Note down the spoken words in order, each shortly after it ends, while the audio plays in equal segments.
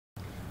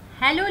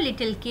Hello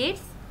little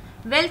kids,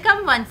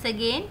 welcome once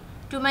again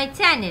to my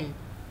channel.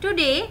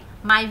 Today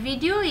my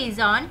video is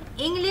on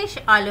English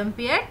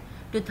Olympiad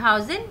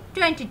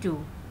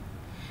 2022.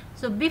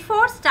 So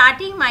before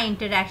starting my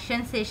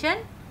interaction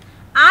session,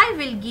 I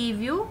will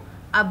give you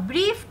a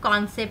brief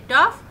concept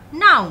of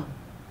noun.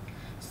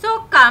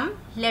 So come,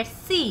 let's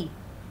see.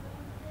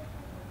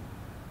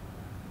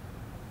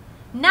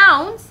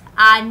 Nouns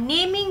are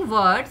naming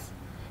words.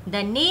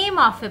 The name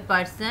of a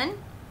person,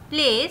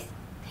 place,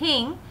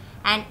 thing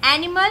and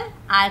animal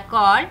are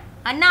called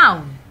a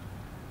noun.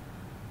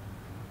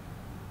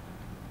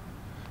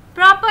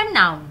 Proper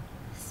noun.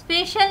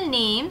 Special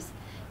names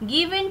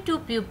given to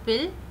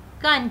people,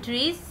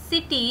 countries,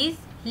 cities,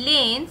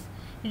 lanes,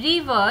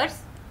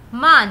 rivers,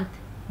 month,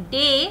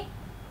 day,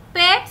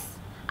 pets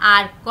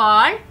are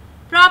called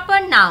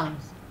proper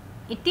nouns.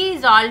 It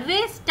is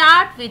always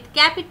start with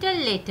capital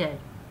letter.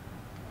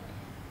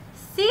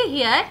 See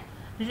here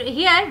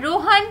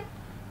Rohan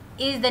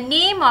is the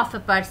name of a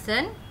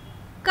person.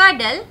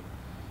 Cuddle,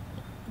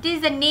 it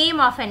is the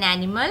name of an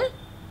animal.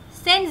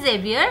 St.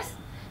 Xavier's,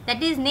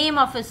 that is name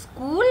of a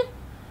school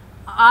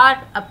or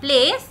a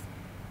place.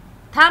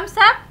 Thumbs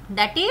up,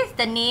 that is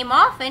the name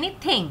of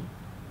anything.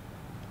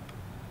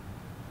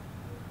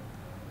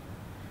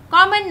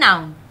 Common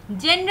noun.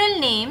 General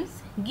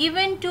names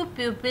given to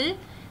people,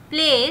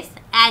 place,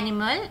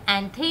 animal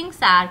and things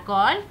are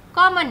called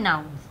common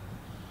nouns.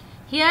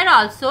 Here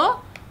also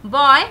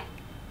boy,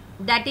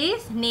 that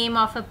is name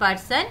of a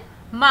person.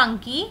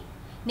 Monkey,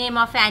 name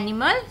of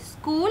animal.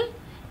 School,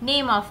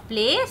 name of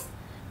place.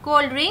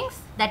 Cold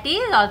drinks, that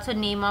is also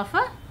name of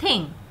a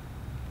thing.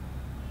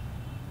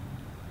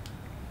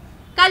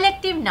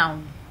 Collective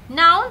noun.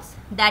 Nouns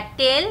that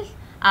tell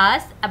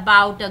us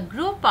about a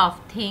group of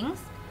things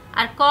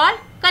are called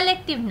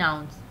collective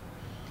nouns.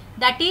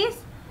 That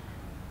is,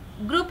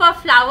 group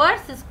of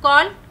flowers is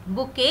called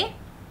bouquet.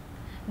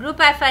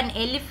 Group of an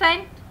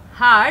elephant,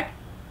 herd.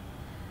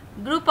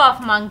 Group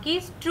of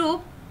monkeys,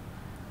 troop.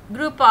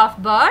 Group of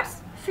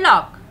birds,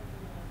 flock.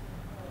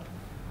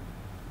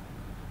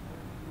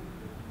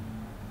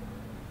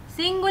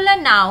 Singular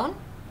noun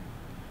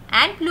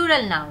and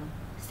plural noun.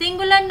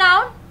 Singular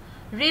noun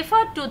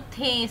refer to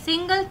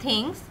single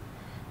things,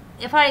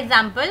 for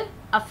example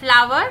a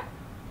flower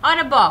or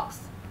a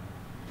box.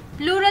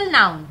 Plural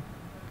noun.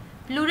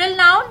 Plural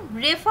noun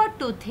refer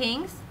to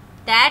things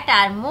that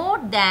are more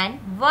than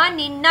one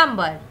in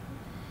number.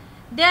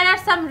 There are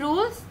some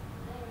rules.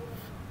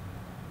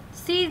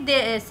 See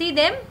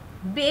them.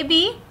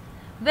 Baby,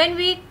 when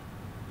we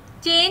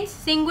change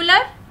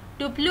singular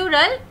to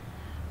plural,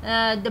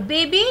 the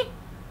baby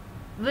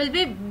will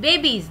be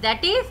babies.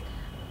 That is,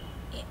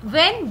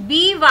 when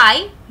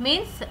by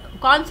means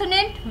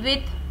consonant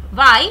with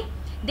y,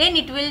 then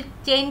it will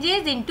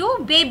changes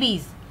into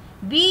babies.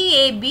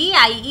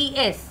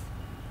 babies.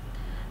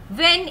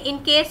 When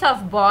in case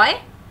of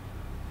boy,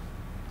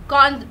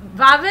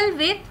 vowel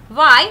with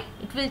y,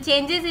 it will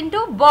changes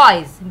into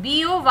boys.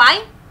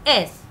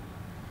 boys.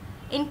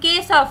 In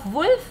case of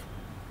wolf,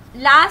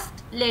 last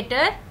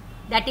letter,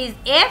 that is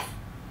F,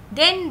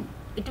 then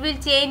it will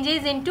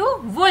changes into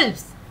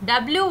wolves.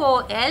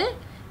 wolves.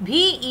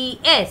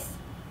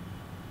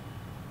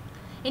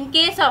 In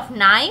case of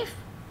knife,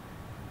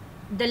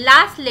 the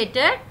last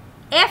letter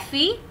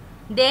fe,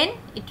 then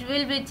it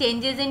will be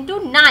changes into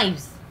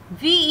knives.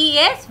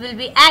 ves will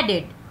be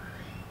added.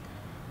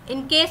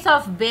 In case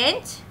of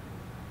bench,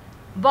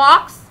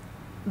 box,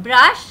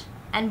 brush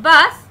and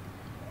bus,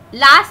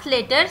 last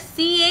letter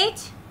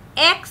ch,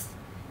 x,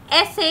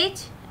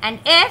 sh and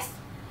s,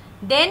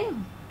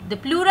 then the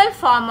plural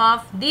form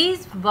of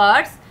these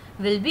words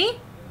will be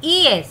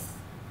es.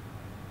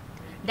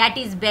 That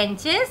is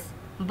benches,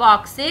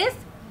 boxes,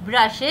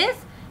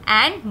 brushes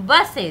and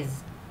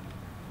buses.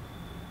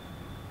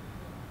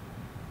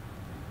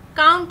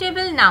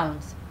 Countable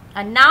nouns.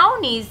 A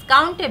noun is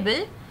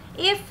countable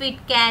if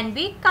it can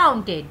be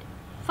counted.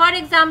 For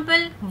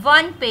example,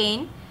 1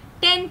 pen,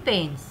 10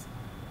 pens.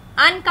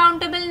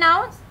 Uncountable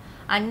nouns.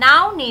 A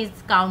noun is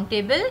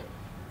countable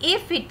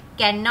if it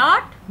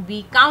cannot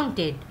be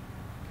counted.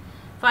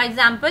 For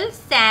example,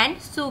 sand,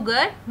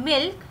 sugar,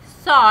 milk,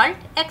 salt,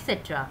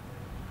 etc.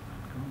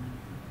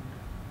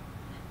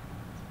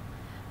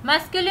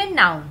 Masculine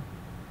noun.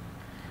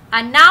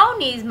 A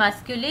noun is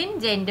masculine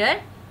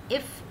gender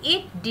if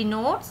it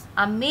denotes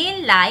a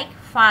male like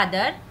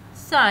father,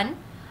 son,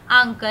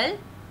 uncle,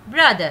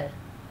 brother.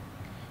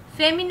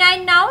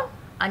 Feminine noun.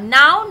 A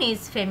noun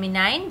is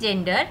feminine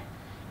gender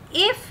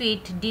if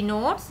it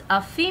denotes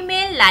a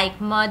female like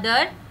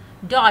mother,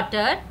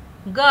 daughter,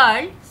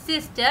 girl,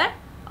 sister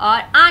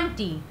or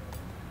auntie.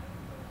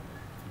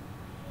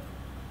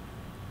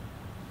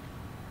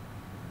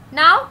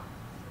 Now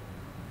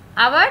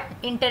our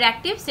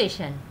interactive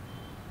session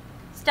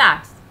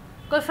starts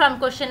from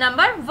question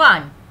number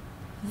 1.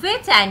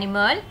 Which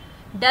animal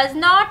does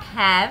not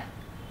have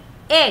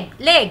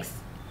legs?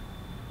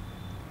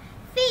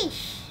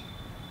 Fish.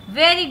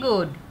 Very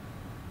good.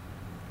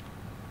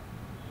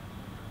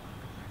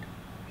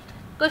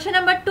 Question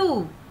number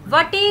 2.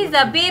 What is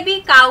a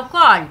baby cow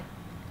called?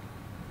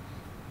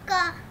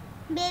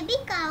 Baby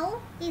cow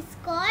is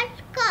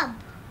called cub.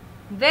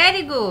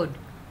 Very good.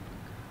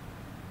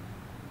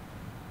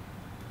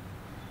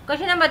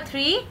 Question number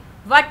 3.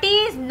 What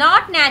is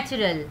not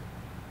natural?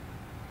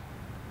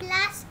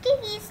 Plastic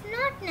is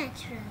not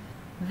natural.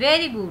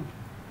 Very good.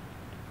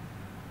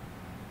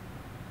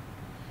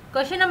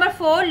 Question number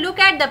 4. Look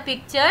at the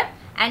picture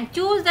and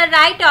choose the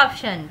right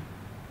option.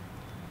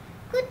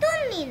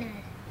 Kutub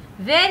Minar.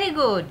 Very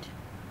good.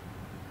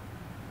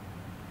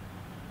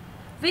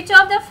 Which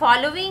of the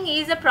following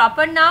is a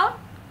proper noun?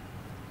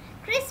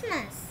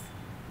 Christmas.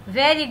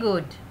 Very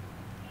good.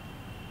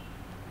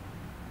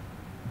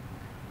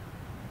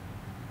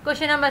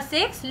 Question number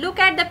 6. Look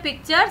at the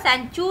pictures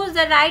and choose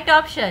the right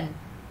option.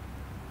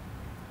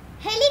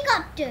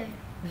 Helicopter.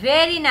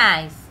 Very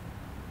nice.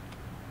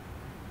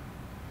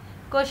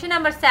 Question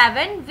number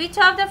 7. Which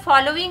of the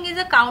following is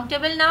a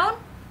countable noun?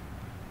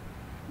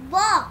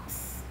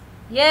 Box.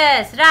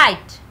 Yes,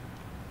 right.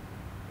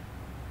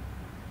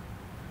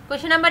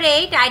 Question number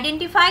 8.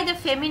 Identify the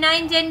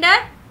feminine gender.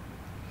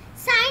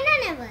 Saina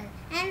Nehwal.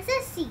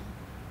 Answer C.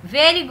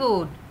 Very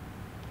good.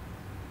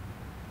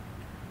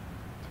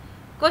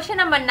 Question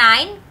number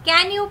 9.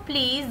 Can you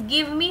please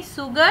give me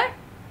sugar?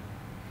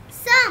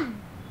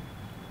 Some.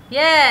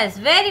 Yes,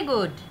 very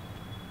good.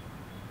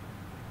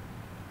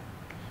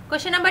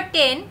 Question number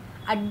 10.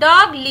 A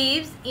dog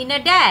lives in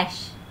a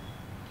dash.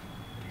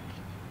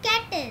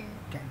 Kettle.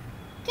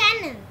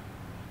 Kennel.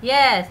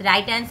 Yes,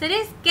 right answer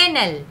is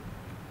kennel.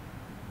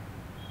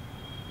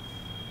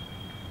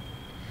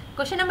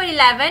 Question number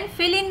 11.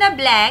 Fill in the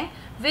blank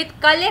with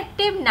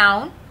collective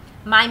noun.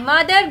 My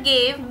mother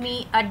gave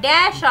me a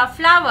dash of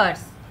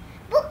flowers.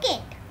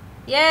 Bouquet.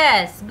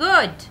 Yes,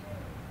 good.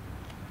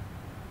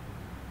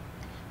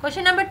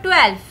 Question number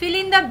 12. Fill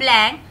in the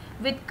blank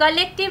with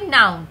collective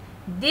noun.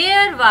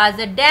 There was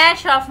a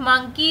dash of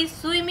monkeys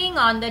swimming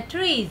on the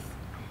trees.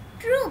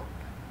 Troop.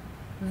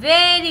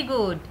 Very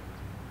good.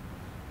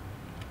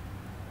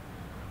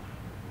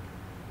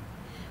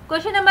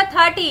 Question number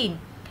 13.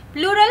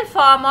 Plural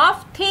form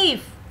of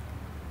thief.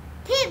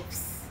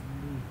 Thieves.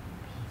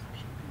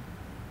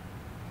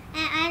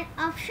 And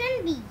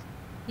option B.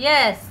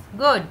 Yes,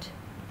 good.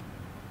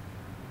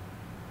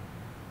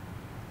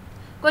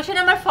 Question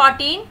number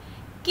 14.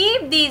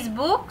 Keep these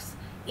books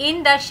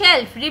in the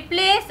shelf.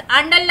 Replace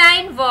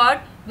underlined word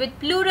with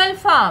plural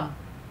form.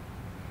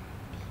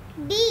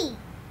 D.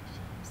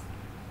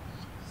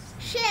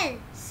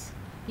 Shelves.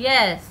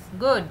 Yes,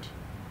 good.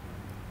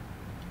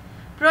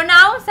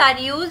 Pronouns are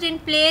used in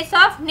place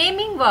of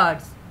naming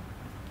words.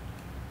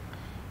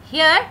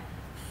 Here,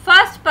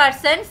 first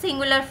person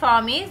singular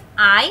form is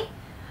I.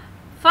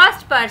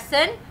 First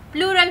person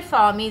plural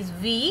form is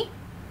we.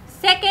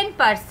 Second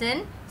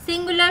person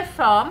singular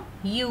form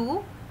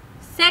you.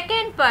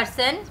 Second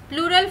person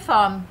plural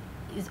form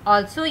is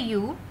also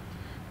you.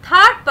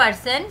 Third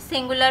person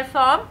singular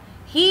form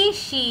he,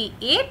 she,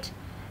 it.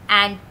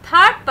 And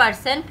third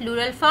person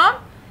plural form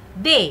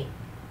they.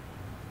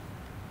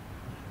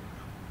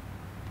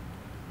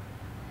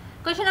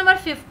 Question number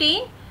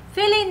 15.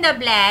 Fill in the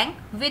blank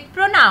with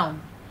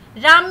pronoun.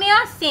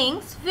 Ramya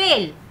sings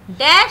well.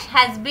 Dash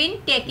has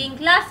been taking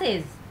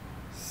classes.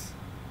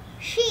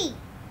 She.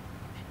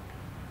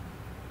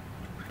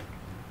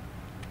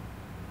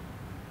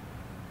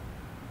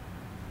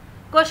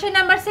 Question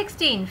number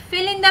 16.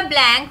 Fill in the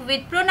blank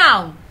with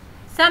pronoun.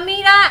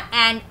 Samira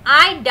and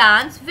I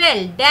dance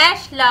well.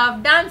 Dash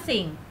love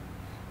dancing.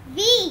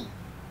 We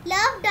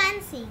love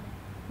dancing.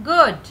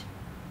 Good.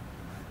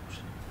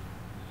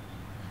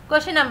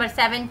 Question number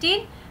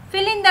 17.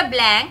 Fill in the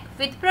blank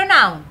with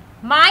pronoun.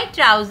 My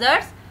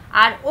trousers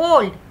are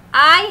old.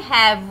 I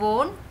have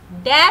worn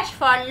dash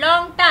for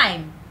long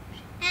time.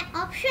 And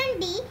option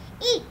D,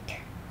 it.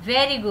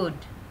 Very good.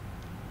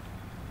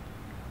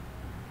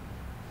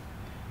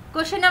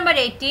 Question number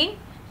 18.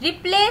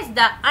 Replace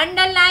the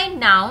underlined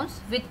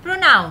nouns with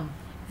pronoun.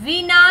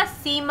 Veena,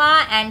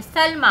 Seema and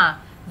Salma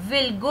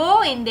will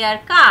go in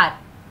their car.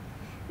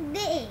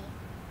 They.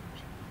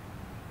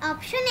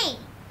 Option A.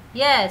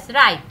 Yes,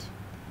 right.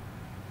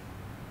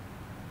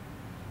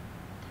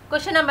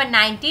 Question number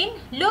 19.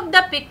 Look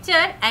the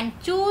picture and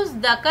choose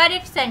the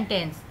correct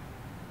sentence.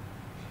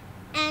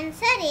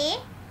 Answer A.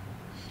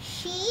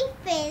 She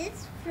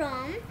falls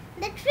from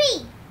the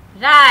tree.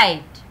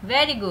 Right.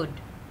 Very good.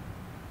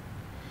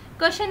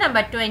 Question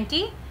number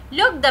 20.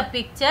 Look the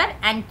picture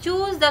and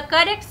choose the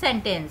correct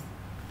sentence.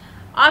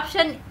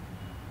 Option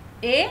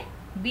A,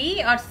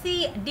 B or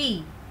C,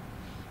 D.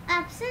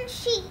 Option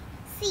C.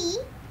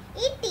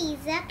 It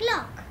is a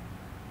clock.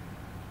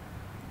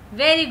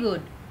 Very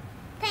good.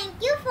 Thank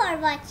you for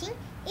watching.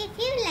 If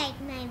you like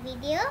my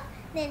video,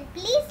 then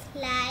please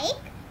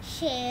like,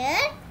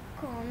 share,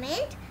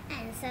 comment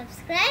and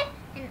subscribe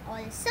and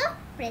also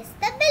press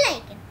the bell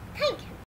icon. Thank you.